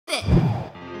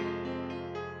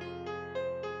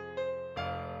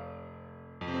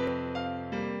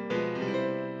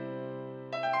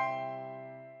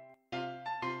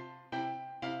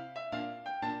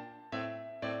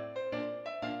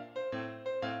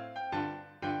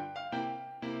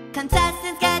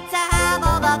contestants get to have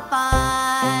all the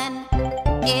fun.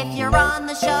 If you're on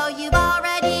the show, you've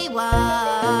already won.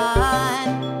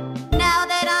 Now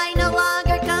that I no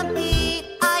longer compete,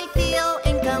 I feel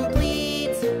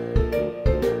incomplete.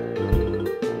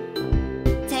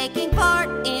 Taking part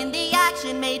in the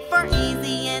action made for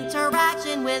easy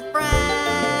interaction with friends.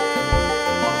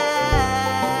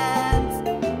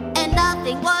 And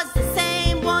nothing was the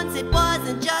same once it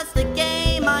wasn't just a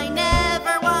game. I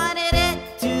never wanted it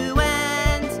to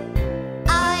end.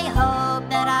 I hope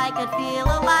that I could feel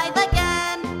alive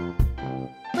again.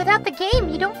 Without the game,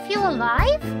 you don't feel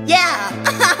alive? Yeah!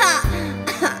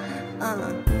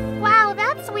 Wow,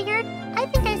 that's weird. I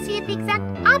think I see it the exact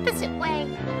opposite way.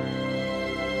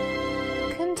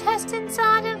 Contestants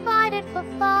are divided for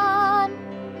fun.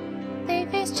 They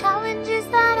face challenges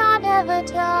that are never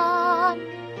done.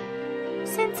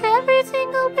 Since every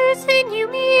single person you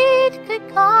meet could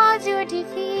cause your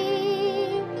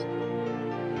defeat,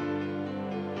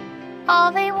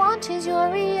 all they want is your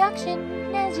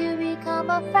reaction as you become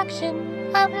a fraction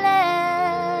of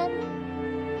land.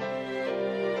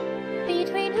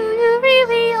 Between who you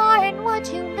really are and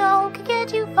what you know can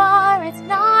get you far. It's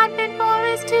not meant for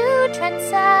us to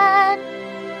transcend.